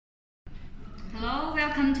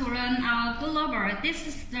welcome to learn our good robber. This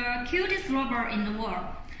is the cutest robber in the world.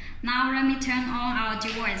 Now let me turn on our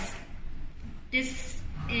device. This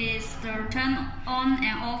is the turn on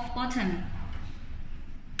and off button.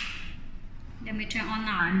 Let me turn on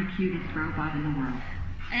now. I'm the cutest robot in the world.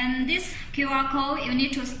 And this QR code, you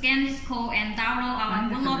need to scan this code and download our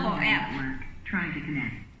good robber app. Trying to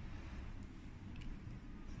connect.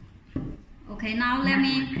 Okay, now let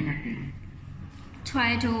me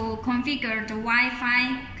try to configure the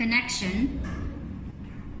Wi-Fi connection.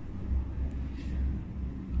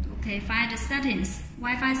 Okay, find the settings,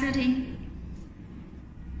 Wi-Fi setting.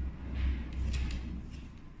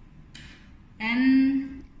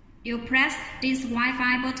 And you press this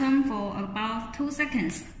Wi-Fi button for about 2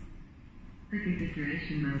 seconds. The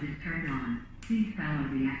configuration mode is turned on. Please follow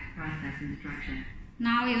the process instruction.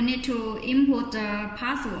 Now you need to input the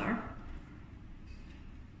password.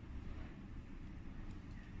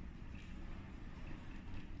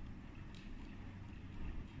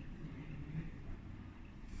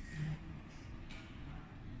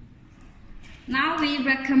 Now we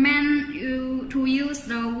recommend you to use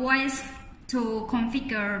the voice to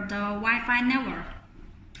configure the Wi-Fi network.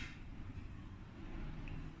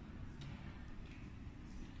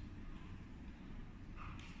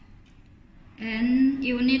 And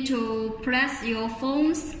you need to press your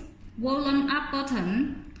phone's volume up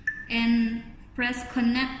button and press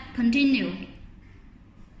continue.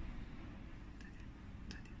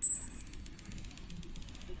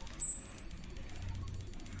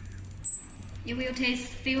 It will take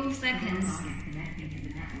few seconds.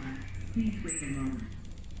 Please wait a moment.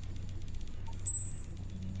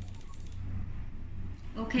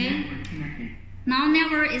 Okay. Now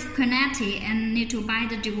network is connected and need to buy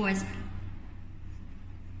the device.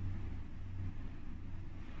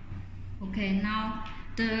 Okay, now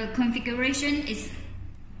the configuration is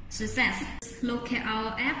success. Look at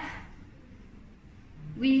our app.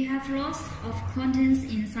 We have lots of contents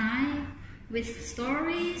inside with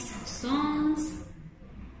stories, songs.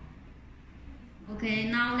 Okay,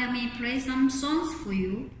 now let me play some songs for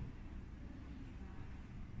you.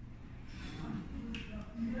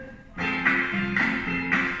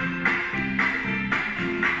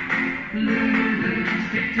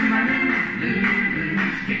 Stick to my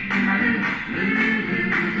stick to my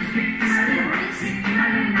stick to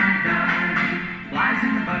my dog, flies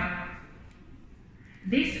in the butt.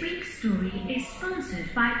 This week's story is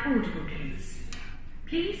sponsored by Audible Kids.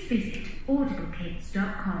 Please visit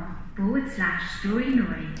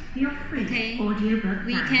audiblekids.com/storynori for your free audiobook.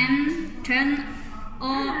 We can turn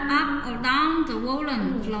up or down the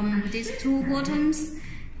volume from these two buttons,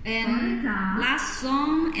 and last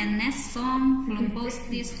song and next song from both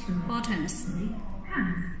these buttons.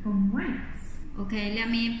 Okay, let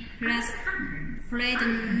me play the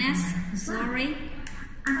next story.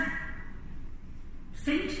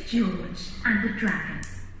 St. George and the Dragon.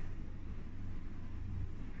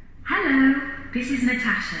 Hello, this is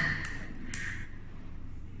Natasha.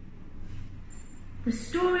 The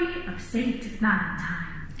story of Saint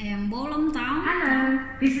Valentine. And volume down. Hello,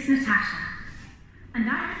 this is Natasha. And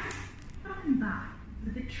I have come back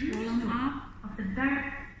with the true story of the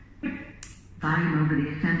very... Volume over the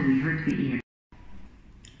assembly hurts the ear.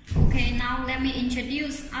 Okay, now let me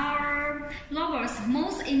introduce our rover's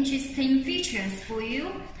most interesting features for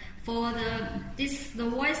you. For the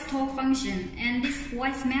voice talk function and this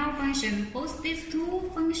voicemail function, both these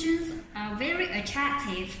two functions are very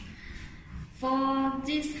attractive. For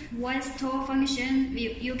this voice talk function,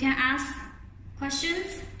 you can ask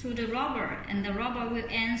questions to the robot and the robot will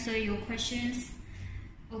answer your questions.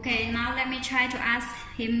 Okay, now let me try to ask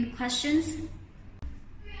him questions.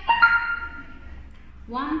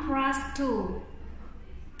 1 + 2.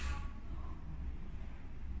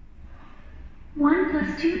 1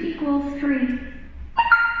 + 2 = 3.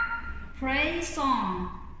 Play song.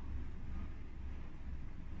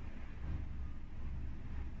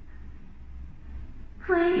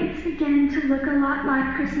 Playing It's Beginning to Look a Lot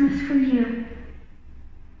Like Christmas for You.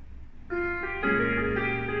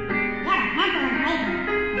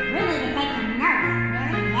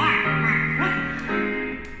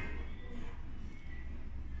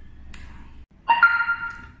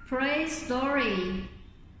 Play story.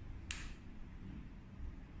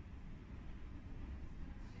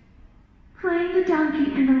 Playing The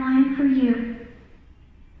Donkey and the Lion for You.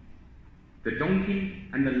 The Donkey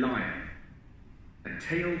and the Lion, a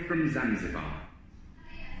tale from Zanzibar.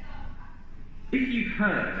 If you've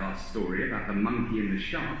heard our story about the monkey and the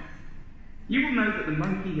shark, you will know that the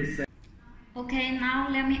monkey has said... Okay, now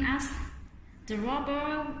let me ask The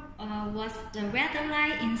robber was the weather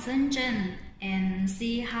light in Shenzhen and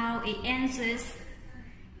see how it answers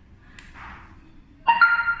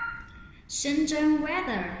Shenzhen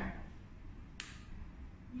weather.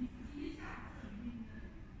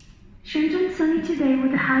 Shenzhen sunny today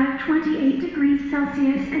with a high of 28 degrees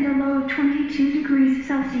Celsius and a low of 22 degrees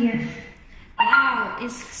Celsius. Wow,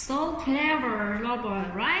 it's so clever,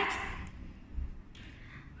 Robert, right?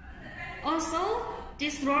 Also,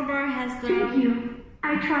 this robot has the... Thank you.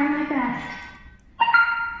 I try my best.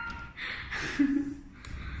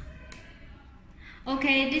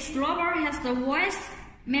 Okay, this robot has the voice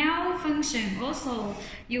mail function. Also,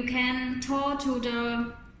 you can talk to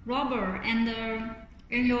the robot, and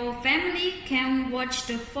your family can watch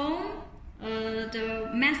the phone,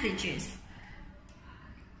 the messages.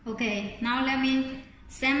 Okay, now let me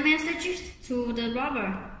send messages to the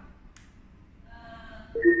robot.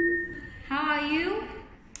 How are you?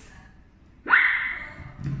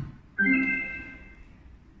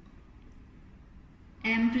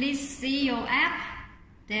 And please see your app.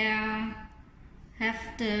 There have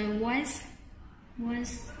the voice.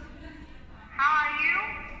 How are you?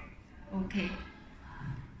 Okay.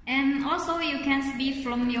 And also you can speak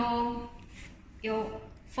from your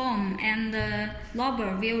phone, and the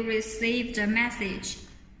robot will receive the message.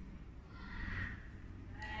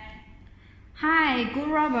 Hi, good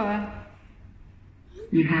robot.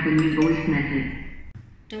 You have a new voice message.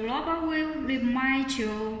 The robot will remind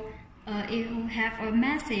you if you have a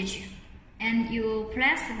message, and you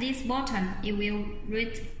press this button, it will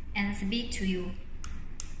read and speak to you.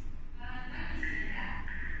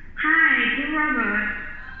 Hi, good robot.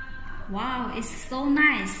 Wow, it's so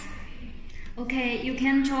nice. Okay, you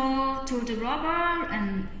can talk to the robot,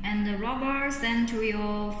 and the robot send to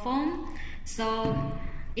your phone. So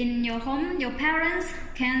in your home, your parents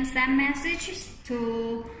can send messages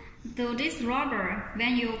to this robot.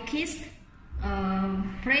 When your kids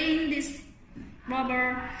playing this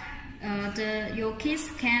robot, your kids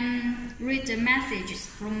can read the messages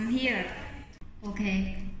from here.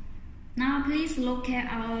 Okay, now please look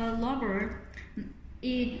at our robot.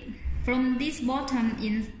 From this button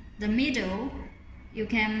in the middle, you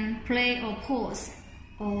can play or pause,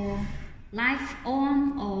 or live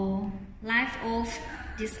on or live off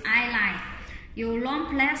this eye light. You long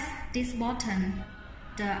press this button,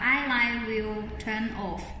 the eye light will turn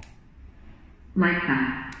off. Like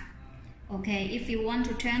that. Okay, if you want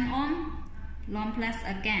to turn on, long press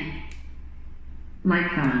again.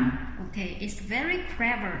 Lights on. Okay, it's very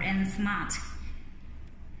clever and smart.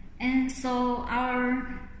 And so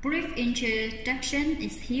our brief introduction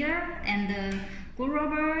is here, and the good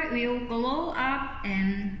robot will glow up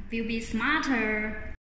and will be smarter